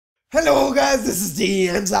Hello guys, this is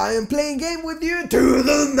DmXion playing game with you to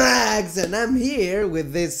the max, and I'm here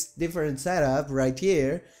with this different setup right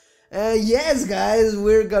here. Yes guys,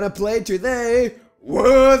 we're gonna play today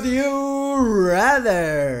Would You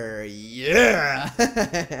Rather, yeah!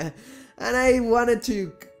 And I wanted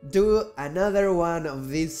to do another one of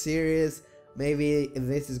this series. Maybe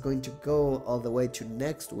this is going to go all the way to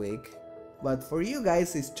next week, but for you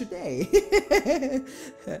guys it's today.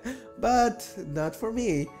 But not for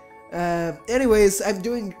me. Anyways, I'm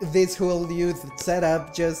doing this whole new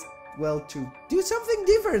setup just, well, to do something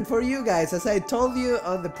different for you guys. As I told you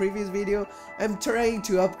on the previous video, I'm trying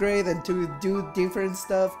to upgrade and to do different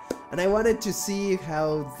stuff, and I wanted to see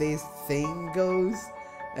how this thing goes.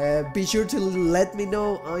 Be sure to let me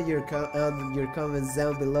know on your comments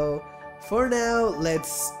down below. For now,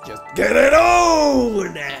 let's just get it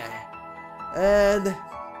on! And,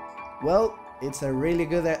 well, it's a really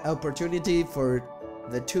good opportunity for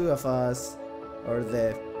the two of us, or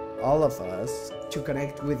all of us, to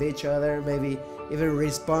connect with each other, maybe even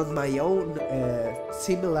respond my own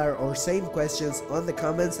similar or same questions on the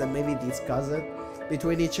comments and maybe discuss it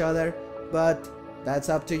between each other. But that's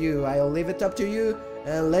up to you. I'll leave it up to you,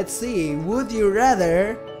 and let's see. Would you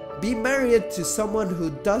rather be married to someone who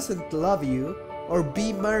doesn't love you, or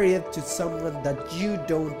be married to someone that you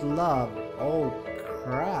don't love? Oh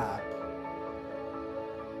crap.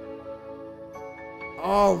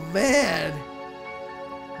 Oh man,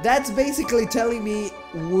 that's basically telling me,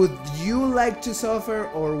 would you like to suffer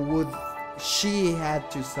or would she had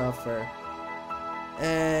to suffer?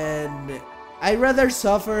 And I'd rather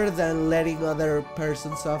suffer than letting other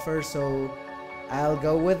person suffer, so I'll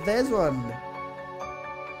go with this one.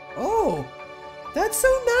 Oh, that's so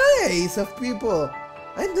nice of people.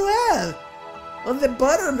 I'm glad. On the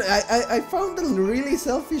bottom, I found the really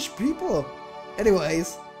selfish people.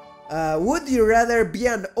 Anyways. Would you rather be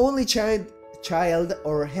an only child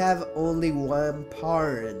or have only one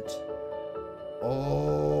parent?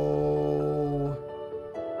 Oh.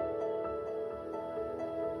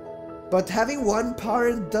 But having one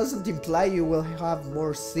parent doesn't imply you will have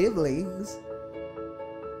more siblings.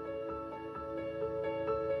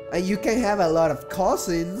 And you can have a lot of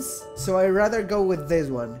cousins, so I'd rather go with this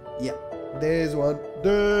one. Yeah, this one.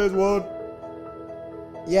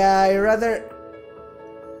 Yeah, I'd rather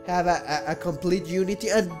have a complete unity,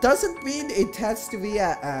 and doesn't mean it has to be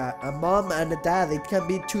a mom and a dad. It can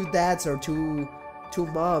be two dads or two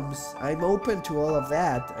moms. I'm open to all of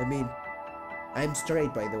that. I mean, I'm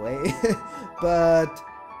straight, by the way. But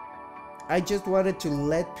I just wanted to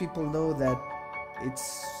let people know that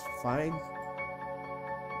it's fine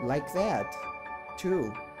like that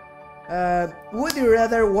too. Would you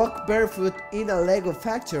rather walk barefoot in a Lego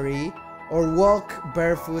factory or walk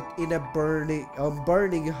barefoot in a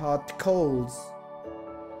burning hot coals?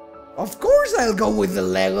 Of course I'll go with the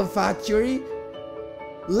Lego factory.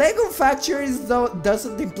 Lego factories though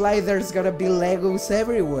doesn't imply there's gonna be Legos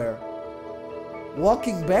everywhere.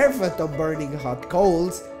 Walking barefoot on burning hot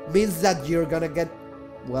coals means that you're gonna get,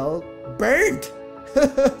 well, burnt.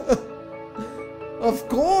 Of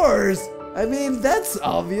course! I mean, that's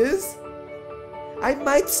obvious. I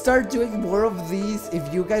might start doing more of these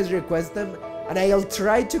if you guys request them, and I'll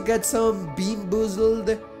try to get some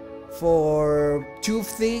BeanBoozled for two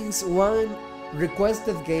things. One,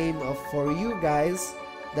 requested game for you guys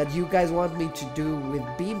that you guys want me to do with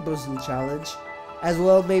BeanBoozled challenge. As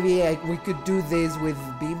well, maybe we could do this with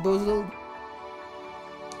BeanBoozled.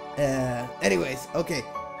 Anyways, okay.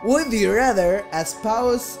 Would you rather a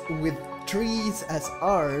spouse with trees as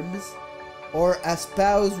arms, or a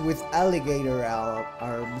spouse with alligator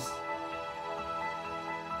arms?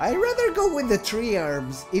 I'd rather go with the tree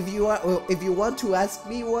arms. If you want to ask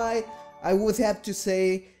me why, I would have to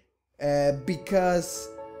say because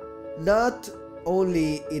not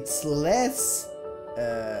only it's less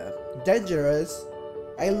dangerous.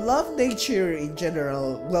 I love nature in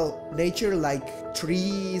general. Well, nature like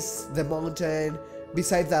trees, the mountain,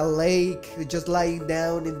 beside the lake, just lying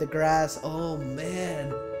down in the grass. Oh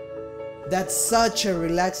man. That's such a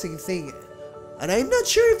relaxing thing. And I'm not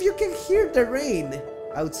sure if you can hear the rain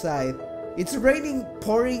outside. It's raining,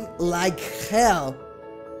 pouring like hell.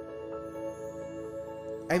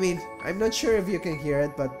 I mean, I'm not sure if you can hear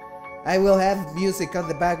it, but I will have music on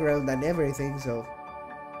the background and everything, so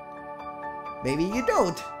maybe you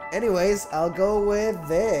don't. Anyways, I'll go with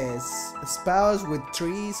this. A spouse with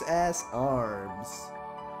trees as arms.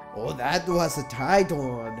 Oh, that was a tight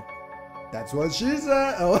one. That's what she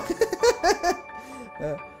said. Oh.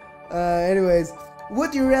 Anyways,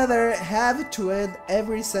 would you rather have to end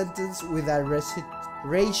every sentence with a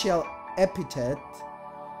racial epithet,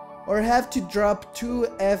 or have to drop 2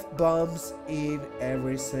 F-bombs in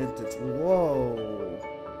every sentence. Whoa.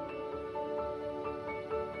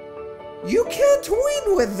 You can't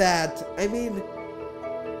win with that! I mean,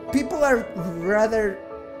 people are rather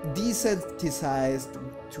desensitized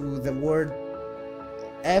to the word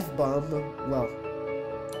F-bomb, well,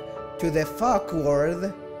 to the fuck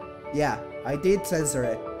word. Yeah, I did censor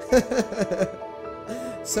it.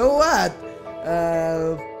 So what?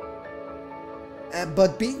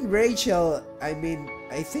 But being Rachel, I mean,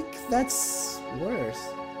 I think that's worse.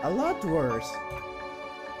 A lot worse.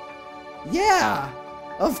 Yeah!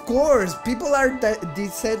 Of course, people are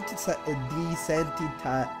desensitized.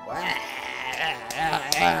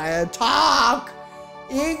 Talk!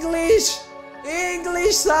 English!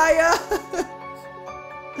 English, Saya!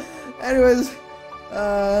 Anyways,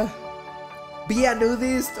 be a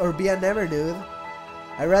nudist or be a never nude.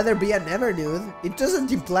 I'd rather be a never nude. It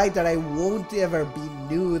doesn't imply that I won't ever be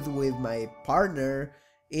nude with my partner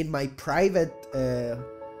in my private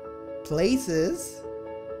places,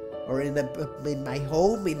 or in my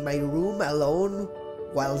home, in my room alone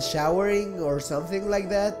while showering or something like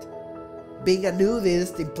that. Being a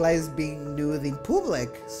nudist implies being nude in public,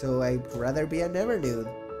 so I'd rather be a never nude.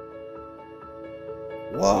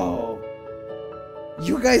 Whoa.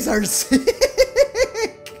 You guys are sick!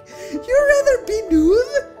 You'd rather be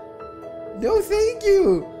nude? No thank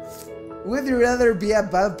you! Would you rather be a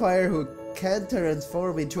vampire who can't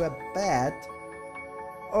transform into a bat,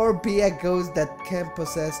 or be a ghost that can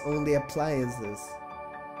possess only appliances?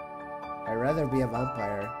 I'd rather be a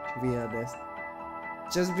vampire, to be honest.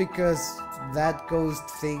 Just because that ghost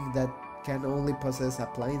thing that can only possess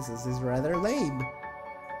appliances is rather lame.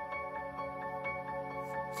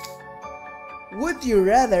 Would you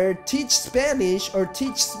rather teach Spanish or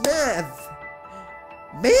teach math?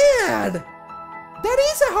 Man! That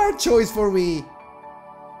is a hard choice for me!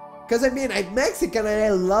 Cause I mean, I'm Mexican and I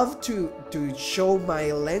love to show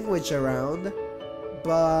my language around,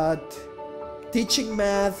 but teaching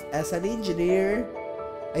math as an engineer,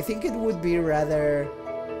 I think it would be rather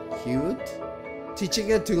cute. Teaching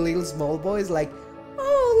it to little small boys like,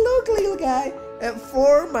 oh look little guy,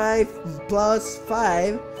 4 my plus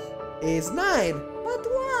 5 is 9, but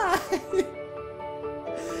why?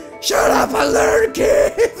 Shut up and learn,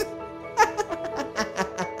 kid!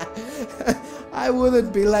 I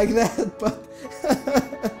wouldn't be like that, but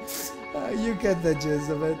you get the gist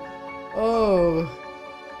of it. Oh.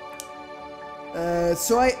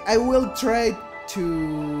 So I will try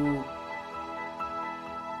to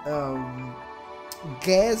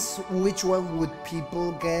guess which one would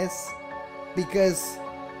people guess, because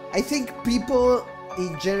I think people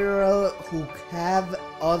in general who have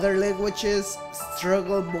other languages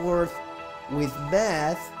struggle more with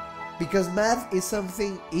math, because math is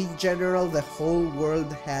something in general the whole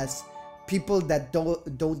world has people that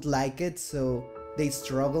don't like it, so they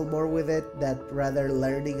struggle more with it than rather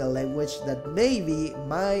learning a language that maybe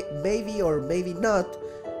or maybe not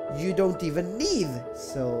you don't even need.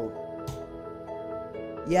 So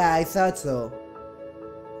yeah, I thought so.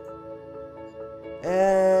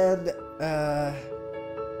 And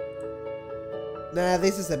nah,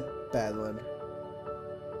 this is a bad one.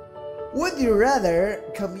 Would you rather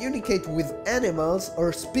communicate with animals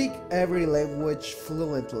or speak every language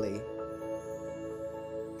fluently?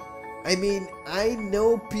 I mean, I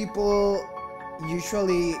know people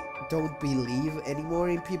usually don't believe anymore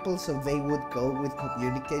in people, so they would go with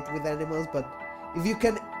communicate with animals, but if you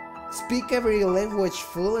can speak every language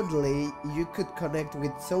fluently, you could connect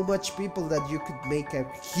with so much people that you could make a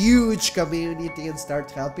huge community and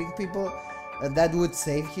start helping people, and that would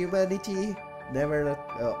save humanity, never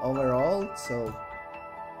overall, so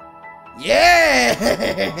yeah!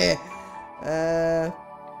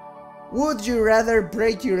 Would you rather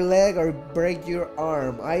break your leg or break your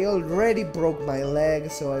arm? I already broke my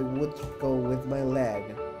leg, so I would go with my leg.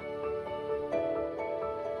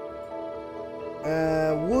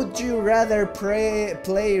 Would you rather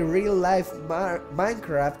play real-life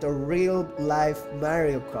Minecraft or real-life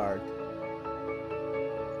Mario Kart?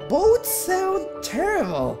 Both sound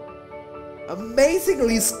terrible.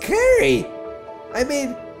 Amazingly scary. I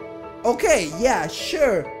mean, okay, yeah,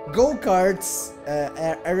 sure, go-karts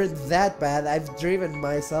aren't that bad. I've driven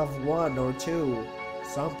myself 1 or 2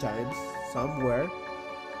 sometimes, somewhere.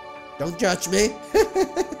 Don't judge me.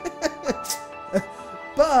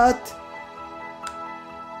 But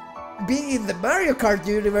being in the Mario Kart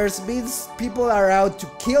universe means people are out to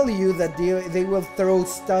kill you, that they will throw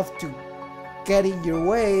stuff to get in your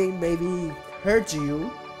way, maybe hurt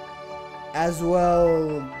you. As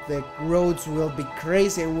well, the roads will be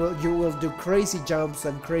crazy and you will do crazy jumps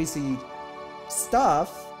and crazy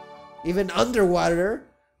stuff. even underwater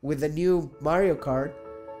with the new Mario Kart.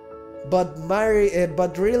 But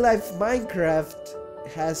real life Minecraft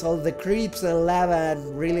has all the creeps and lava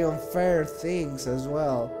and really unfair things as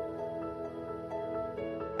well.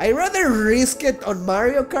 I'd rather risk it on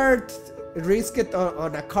Mario Kart, risk it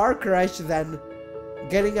on a car crash than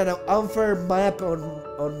getting an unfair map on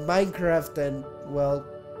Minecraft and, well,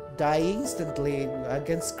 die instantly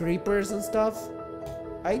against creepers and stuff.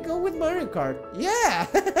 I go with Mario Kart. Yeah!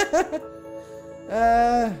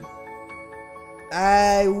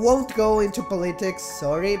 I won't go into politics,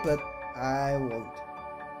 sorry, but I won't.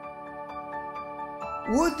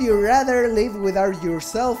 Would you rather live without your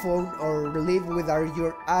cell phone or live without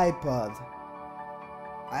your iPod?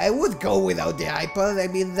 I would go without the iPod. I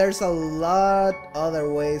mean, there's a lot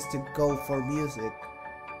other ways to go for music.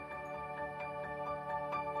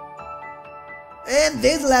 And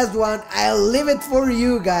this last one, I'll leave it for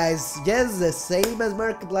you guys. Yes, the same as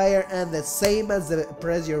Markiplier and the same as the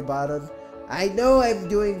press your button. I know I'm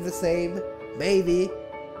doing the same, maybe,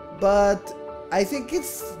 but I think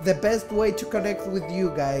it's the best way to connect with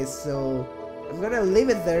you guys, so I'm gonna leave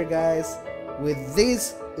it there, guys, with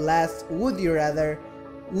this last would you rather.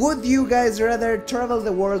 Would you guys rather travel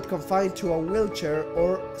the world confined to a wheelchair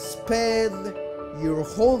or spend your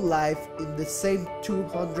whole life in the same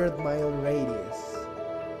 200-mile radius?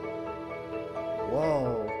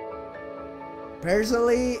 Whoa.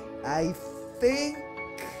 Personally, I think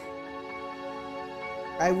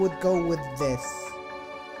I would go with this.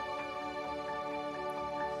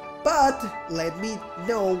 But let me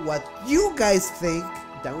know what you guys think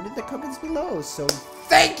down in the comments below. So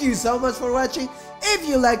thank you so much for watching. If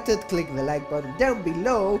you liked it, click the like button down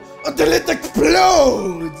below until it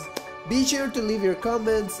explodes. Be sure to leave your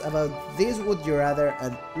comments about this would you rather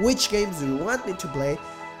and which games do you want me to play.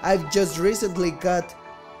 I've just recently got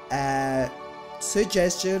a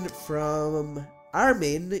suggestion from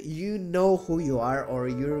Armin. You know who you are, or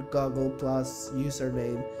your Google Plus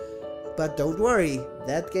username. But don't worry,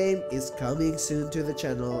 that game is coming soon to the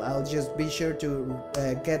channel. I'll just be sure to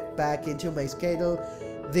get back into my schedule.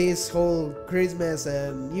 This whole Christmas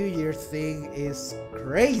and New Year thing is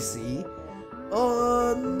crazy.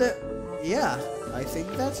 And yeah, I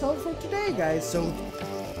think that's all for today, guys. So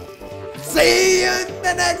see you in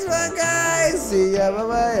the next one, guys. See ya, bye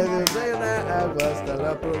bye. Hasta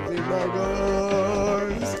la próxima,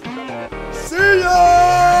 guys. See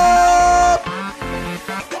ya.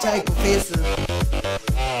 Psycho faces.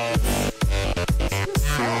 It's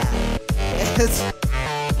sad. It's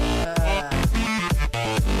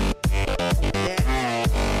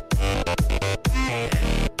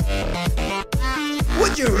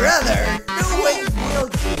would you rather know when will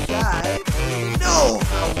you die? Know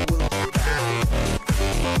how will you die?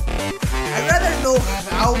 I'd rather know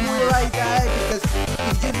how will I die, because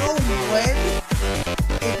if you know when,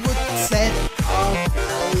 it would set off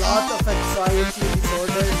a lot of anxiety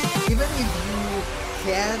disorders. Even if you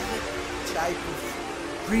can try to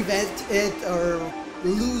prevent it or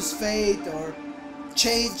lose faith or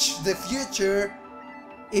change the future,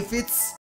 if it's